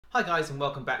Hi guys, and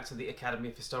welcome back to the Academy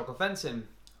of Historical Fencing.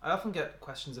 I often get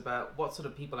questions about what sort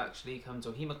of people actually come to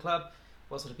a HEMA club,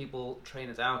 what sort of people train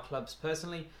at our clubs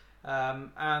personally,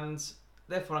 and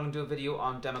therefore I'm going to do a video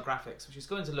on demographics, which is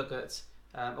going to look at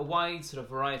a wide sort of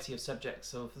variety of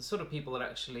subjects of the sort of people that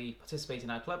actually participate in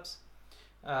our clubs.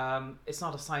 It's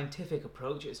not a scientific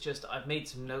approach, it's just I've made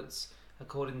some notes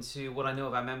according to what I know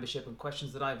of our membership and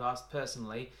questions that I've asked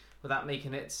personally without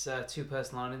making it too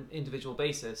personal on an individual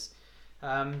basis.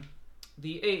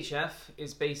 The AHF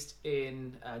is based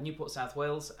in Newport, South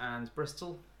Wales and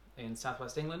Bristol in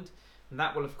southwest England, and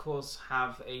that will of course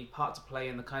have a part to play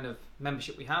in the kind of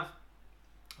membership we have,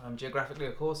 geographically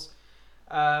of course.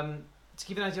 To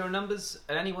give you an idea of numbers,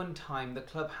 at any one time the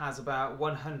club has about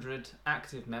 100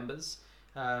 active members.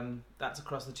 That's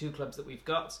across the two clubs that we've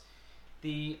got.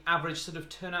 The average sort of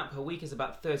turnout per week is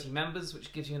about 30 members,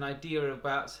 which gives you an idea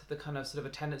about the kind of sort of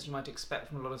attendance you might expect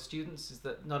from a lot of students, is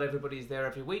that not everybody is there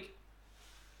every week.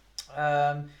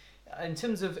 In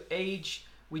terms of age,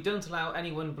 we don't allow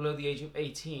anyone below the age of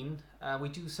 18. We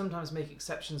do sometimes make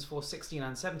exceptions for 16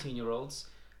 and 17-year-olds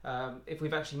if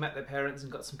we've actually met their parents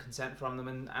and got some consent from them,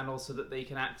 and also that they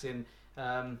can act in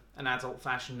an adult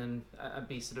fashion and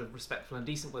be sort of respectful and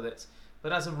decent with it.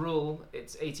 But as a rule,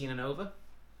 it's 18 and over.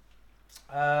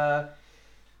 About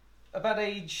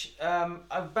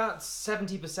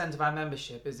 70% of our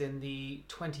membership is in the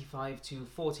 25 to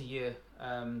 40 year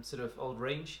sort of old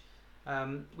range.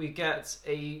 We get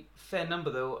a fair number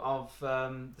though of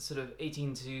the sort of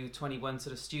 18 to 21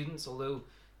 sort of students, although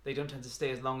they don't tend to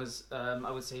stay as long as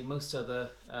I would say most other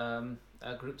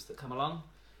groups that come along.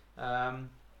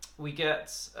 We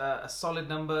get a solid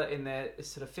number in their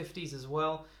sort of 50s as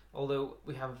well, although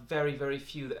we have very, very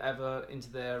few that ever into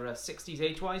their 60s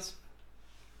age-wise.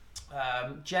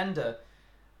 Gender,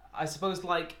 I suppose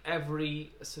like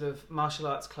every sort of martial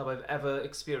arts club I've ever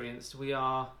experienced, we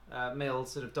are male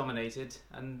sort of dominated,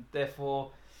 and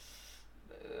therefore,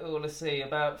 let's say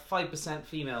about 5%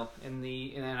 female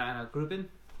in our grouping,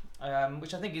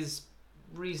 which I think is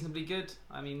reasonably good.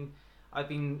 I mean, I've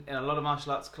been in a lot of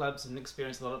martial arts clubs and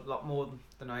experienced a lot more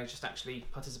than I just actually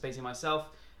participating myself.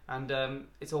 And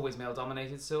it's always male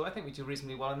dominated, so I think we do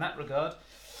reasonably well in that regard.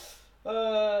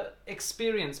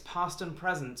 Experience, past and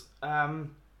present. The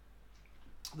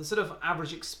sort of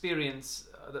average experience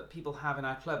that people have in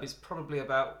our club is probably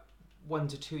about 1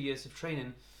 to 2 years of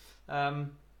training.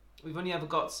 We've only ever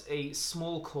got a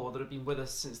small core that have been with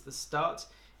us since the start.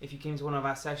 If you came to one of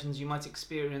our sessions, you might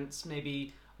experience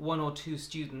maybe 1 or 2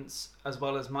 students, as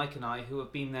well as Mike and I, who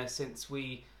have been there since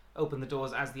we opened the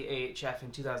doors as the AHF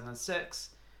in 2006.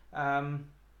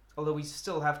 Although we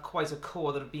still have quite a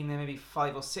core that have been there maybe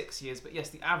 5 or 6 years, but yes,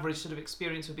 the average sort of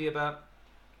experience would be about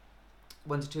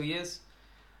 1 to 2 years.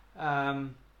 Past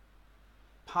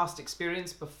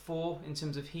experience before, in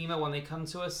terms of HEMA, when they come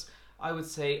to us, I would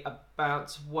say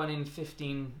about 1 in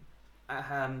 15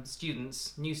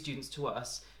 students, new students to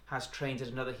us, has trained at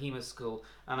another HEMA school,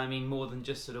 and I mean more than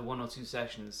just sort of 1 or 2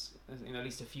 sessions, at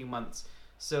least a few months.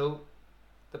 So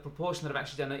the proportion that have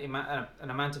actually done an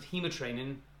amount of HEMA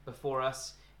training before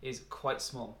us is quite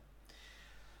small.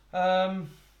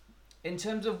 In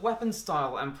terms of weapon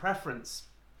style and preference,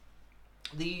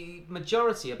 the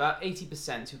majority, about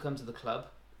 80% who come to the club,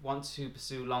 want to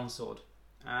pursue longsword,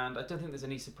 and I don't think there's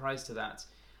any surprise to that.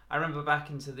 I remember back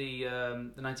into the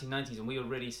 1990s, and we were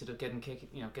really sort of getting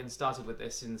started with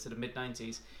this in the sort of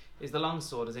mid-90s. Is the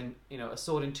longsword, as in a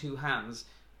sword in 2 hands,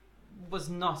 was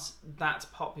not that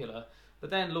popular.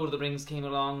 But then Lord of the Rings came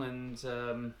along, and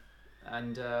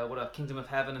Kingdom of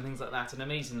Heaven and things like that, and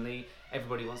amazingly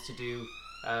everybody wants to do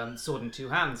sword in 2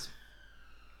 hands.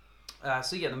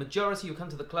 So yeah, the majority who come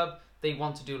to the club, they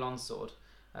want to do longsword.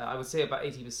 I would say about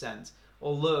 80%,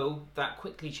 although that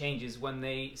quickly changes when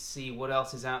they see what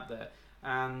else is out there,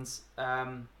 and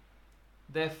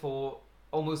therefore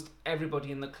almost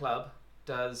everybody in the club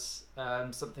does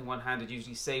something one-handed,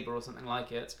 usually saber or something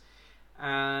like it.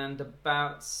 And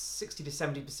about 60 to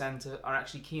 70% are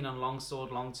actually keen on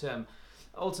longsword long term.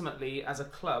 Ultimately, as a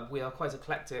club, we are quite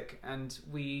eclectic, and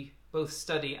we both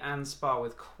study and spar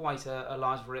with quite a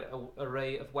large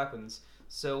array of weapons.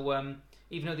 So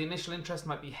even though the initial interest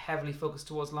might be heavily focused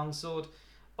towards longsword,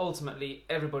 ultimately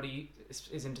everybody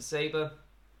is into saber.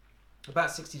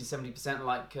 About 60 to 70%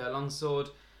 like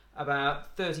longsword.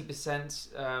 About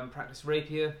 30% practice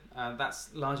rapier.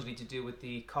 That's largely to do with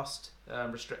the cost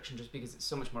restriction, just because it's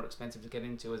so much more expensive to get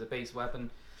into as a base weapon.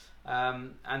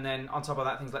 And then on top of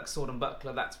that, things like sword and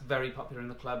buckler, that's very popular in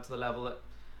the club, to the level that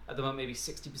at the moment maybe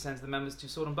 60% of the members do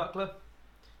sword and buckler.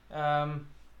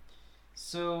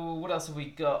 So what else have we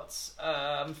got?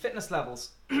 Fitness levels.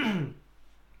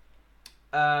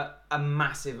 a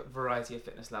massive variety of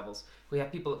fitness levels. We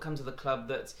have people that come to the club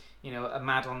that, you know, are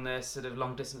mad on their sort of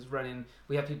long distance running.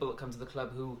 We have people that come to the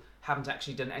club who haven't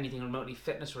actually done anything remotely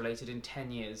fitness related in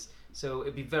 10 years. So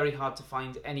it'd be very hard to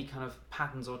find any kind of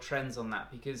patterns or trends on that,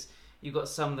 because you've got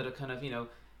some that are kind of, you know,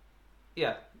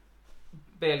 yeah,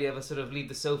 barely ever sort of leave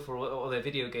the sofa or their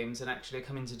video games and actually are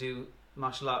coming to do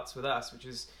martial arts with us, which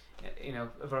is, you know,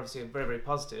 obviously very, very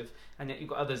positive. And yet you've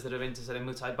got others that are into sort of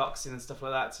Muay Thai boxing and stuff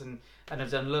like that, and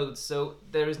have done loads. So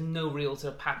there is no real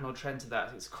sort of pattern or trend to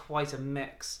that. It's quite a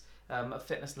mix of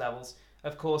fitness levels.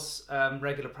 Of course,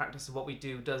 regular practice of what we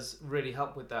do does really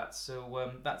help with that.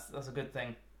 So that's a good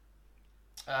thing.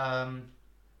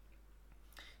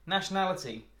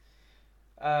 Nationality.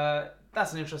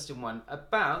 That's an interesting one.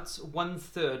 About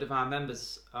 1/3 of our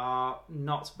members are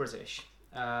not British,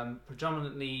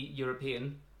 predominantly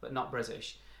European, but not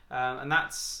British. And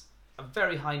that's a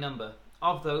very high number.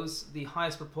 Of those, the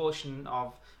highest proportion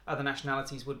of other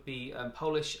nationalities would be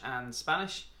Polish and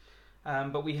Spanish,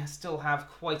 but we still have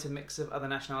quite a mix of other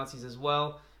nationalities as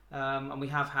well. And we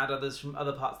have had others from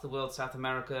other parts of the world, South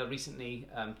America, recently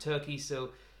Turkey,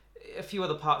 so a few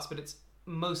other parts, but it's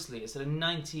sort of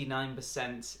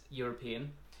 99%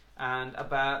 European, and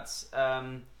about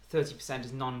 30%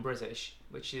 is non-British,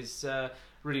 which is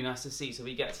really nice to see. So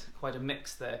we get quite a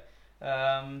mix there.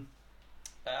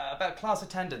 About class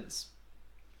attendance.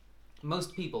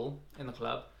 Most people in the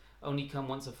club only come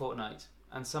once a fortnight,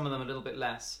 and some of them a little bit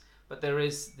less. But there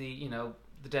is the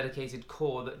dedicated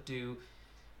core that do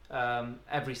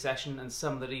every session, and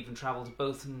some that even travel to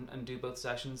both and do both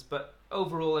sessions. But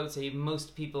overall, I would say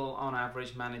most people on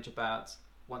average manage about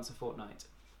once a fortnight.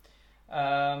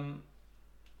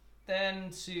 Then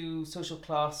to social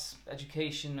class,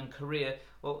 education and career.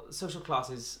 Well, social class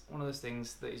is one of those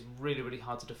things that is really, really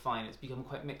hard to define. It's become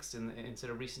quite mixed in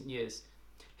sort of recent years.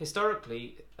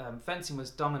 Historically, fencing was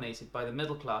dominated by the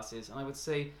middle classes, and I would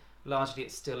say largely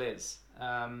it still is.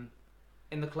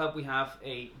 In the club we have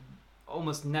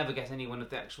almost never get anyone of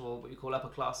the actual, what you call upper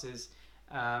classes.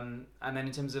 And then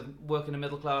in terms of working a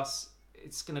middle class,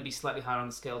 it's going to be slightly higher on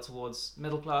the scale towards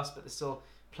middle class, but there's still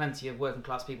plenty of working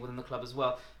class people within the club as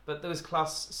well. But those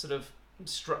class sort of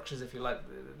structures, if you like,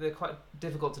 they're quite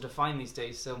difficult to define these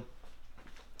days. So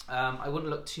I wouldn't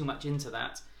look too much into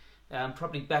that.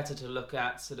 Probably better to look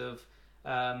at sort of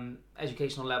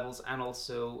educational levels and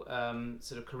also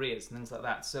sort of careers and things like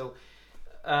that. So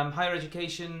higher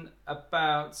education,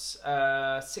 about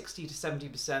 60 to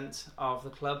 70% of the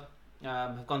club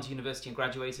have gone to university and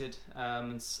graduated,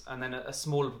 and then a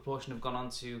smaller proportion have gone on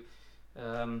to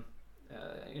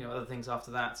other things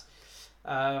after that.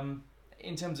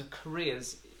 In terms of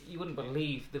careers, you wouldn't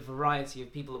believe the variety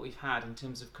of people that we've had in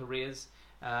terms of careers.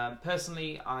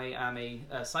 Personally, I am a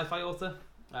sci-fi author,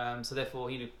 so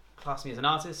therefore, class me as an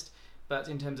artist. But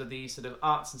in terms of the sort of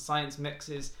arts and science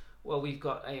mixes, well, we've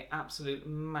got an absolute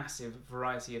massive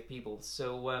variety of people.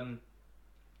 So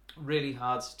really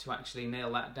hard to actually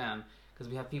nail that down, because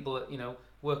we have people that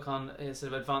work on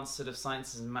sort of advanced sort of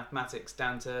sciences and mathematics,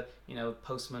 down to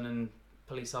postmen and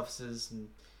police officers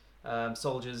and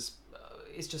soldiers.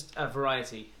 It's just a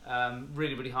variety.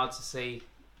 Really, really hard to say.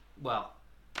 Well,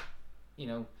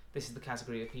 this is the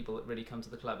category of people that really come to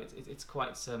the club. It's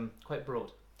quite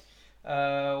broad.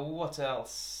 What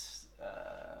else?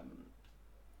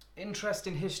 Interest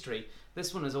in history.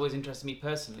 This one has always interested me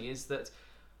personally, is that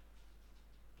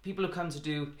people who come to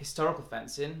do historical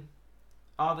fencing,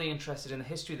 are they interested in the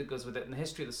history that goes with it and the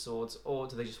history of the swords, or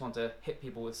do they just want to hit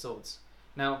people with swords?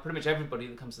 Now, pretty much everybody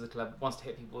that comes to the club wants to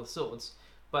hit people with swords,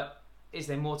 but is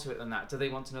there more to it than that? Do they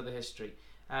want to know the history?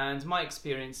 And my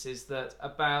experience is that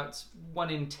about 1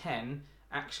 in 10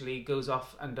 actually goes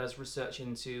off and does research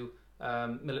into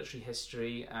military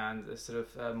history and the sort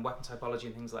of weapon typology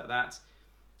and things like that.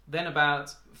 Then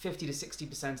about 50 to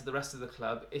 60% of the rest of the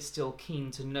club is still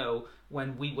keen to know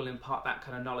when we will impart that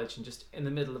kind of knowledge, and just in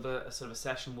the middle of a sort of a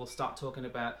session we'll start talking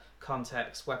about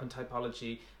context, weapon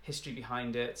typology, history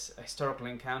behind it, historical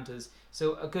encounters.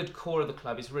 So a good core of the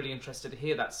club is really interested to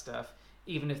hear that stuff,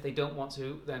 even if they don't want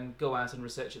to then go out and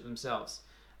research it themselves.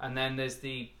 And then there's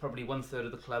the probably 1/3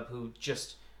 of the club who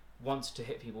just wants to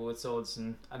hit people with swords,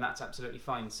 and that's absolutely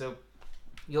fine. So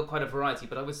you've got quite a variety,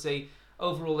 but I would say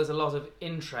overall there's a lot of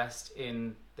interest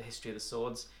in the history of the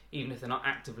swords, even if they're not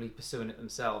actively pursuing it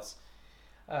themselves.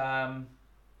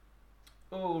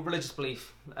 Religious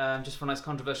belief, just for a nice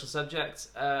controversial subject.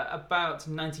 About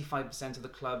 95% of the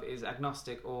club is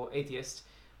agnostic or atheist,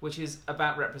 which is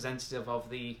about representative of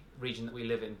the region that we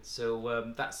live in.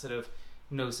 So that's sort of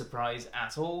no surprise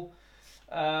at all.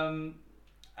 And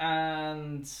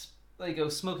there you go,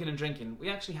 smoking and drinking. We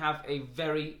actually have a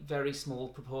very, very small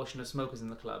proportion of smokers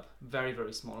in the club. Very,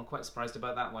 very small. I'm quite surprised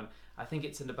about that one. I think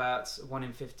it's in about 1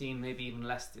 in 15, maybe even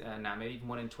less now, maybe even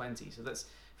 1 in 20. So that's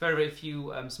very, very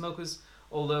few smokers.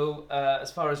 Although,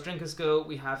 as far as drinkers go,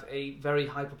 we have a very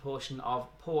high proportion of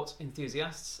port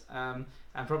enthusiasts and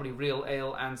probably real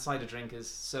ale and cider drinkers.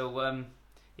 So,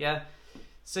 yeah,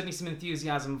 certainly some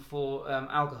enthusiasm for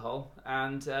alcohol,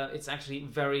 and it's actually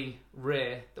very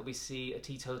rare that we see a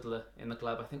teetotaler in the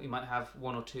club. I think we might have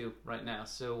 1 or 2 right now.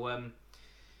 So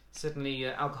certainly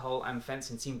alcohol and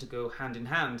fencing seem to go hand in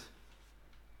hand.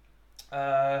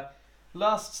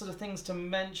 Last sort of things to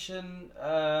mention,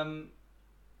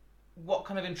 what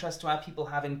kind of interest do our people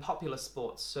have in popular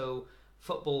sports? So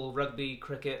football, rugby,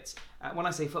 cricket. When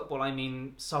I say football, I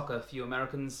mean soccer for you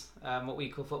Americans, what we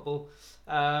call football.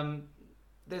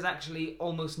 There's actually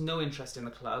almost no interest in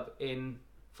the club in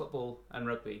football and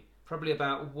rugby. Probably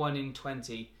about 1 in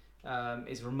 20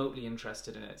 is remotely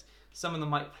interested in it. Some of them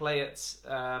might play it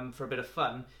for a bit of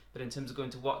fun, but in terms of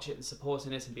going to watch it and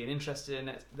supporting it and being interested in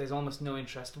it, there's almost no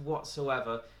interest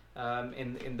whatsoever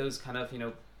in those kind of, you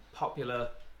know, popular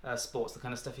sports, the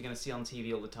kind of stuff you're going to see on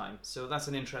TV all the time. So that's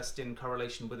an interesting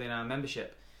correlation within our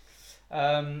membership.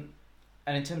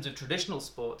 And in terms of traditional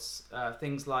sports,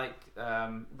 things like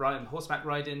horseback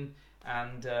riding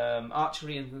and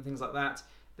archery and things like that,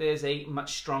 there's a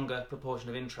much stronger proportion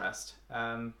of interest.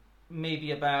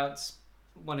 Maybe about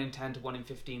 1 in 10 to 1 in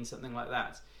 15, something like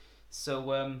that.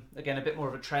 So again, a bit more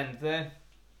of a trend there.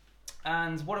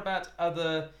 And what about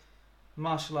other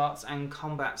martial arts and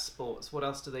combat sports? What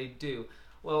else do they do?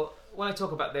 Well, when I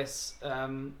talk about this,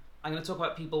 I'm going to talk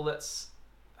about people that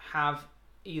have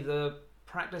either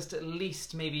practiced at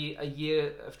least maybe a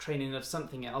year of training of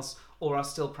something else, or are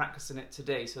still practicing it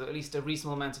today, so at least a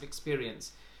reasonable amount of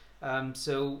experience.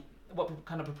 So what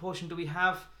kind of proportion do we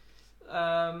have?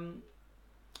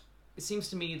 It seems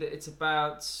to me that it's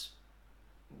about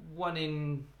 1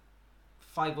 in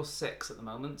 5 or 6 at the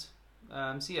moment.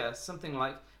 So yeah, something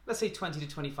like, let's say 20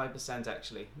 to 25%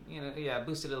 actually. You know, yeah,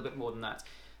 boost it a little bit more than that.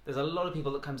 There's a lot of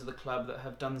people that come to the club that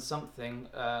have done something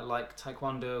like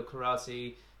taekwondo,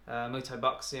 karate, Muay Thai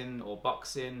boxing or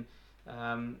boxing,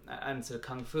 and sort of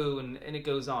kung fu, and it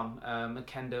goes on, and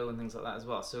kendo and things like that as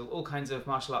well. So all kinds of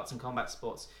martial arts and combat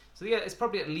sports. So yeah, it's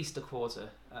probably at least a quarter.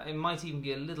 It might even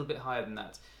be a little bit higher than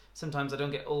that. Sometimes I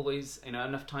don't get always, you know,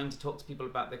 enough time to talk to people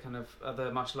about their kind of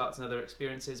other martial arts and other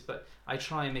experiences, but I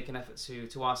try and make an effort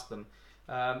to ask them.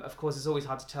 Of course, it's always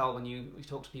hard to tell when you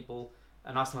talk to people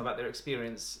and ask them about their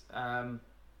experience, to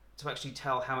actually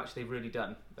tell how much they've really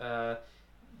done.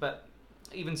 But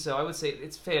even so, I would say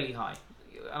it's fairly high,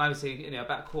 and I would say, you know,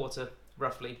 about a quarter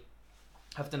roughly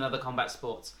have done other combat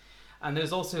sports. And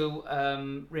there's also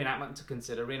reenactment to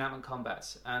consider, reenactment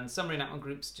combat, and some reenactment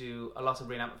groups do a lot of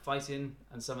reenactment fighting,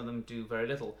 and some of them do very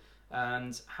little.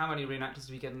 And how many reenactors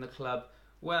do we get in the club?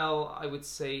 Well, I would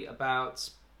say about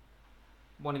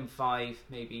 1 in 5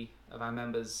 maybe of our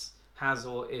members has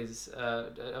or is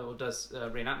or does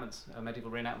reenactments,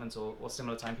 medieval reenactments or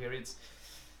similar time periods.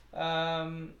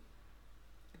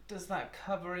 Does that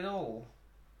cover it all?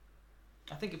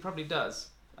 I think it probably does.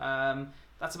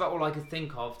 That's about all I could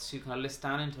think of to kind of list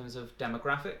down in terms of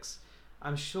demographics.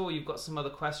 I'm sure you've got some other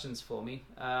questions for me,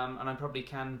 and I probably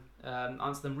can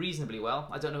answer them reasonably well.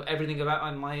 I don't know everything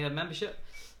about my membership,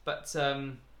 but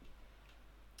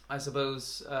I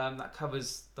suppose that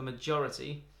covers the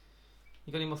majority.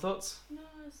 You got any more thoughts? No,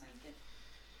 sounds good.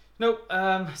 Nope.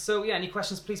 So yeah, any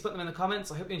questions, please put them in the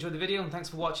comments. I hope you enjoyed the video, and thanks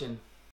for watching.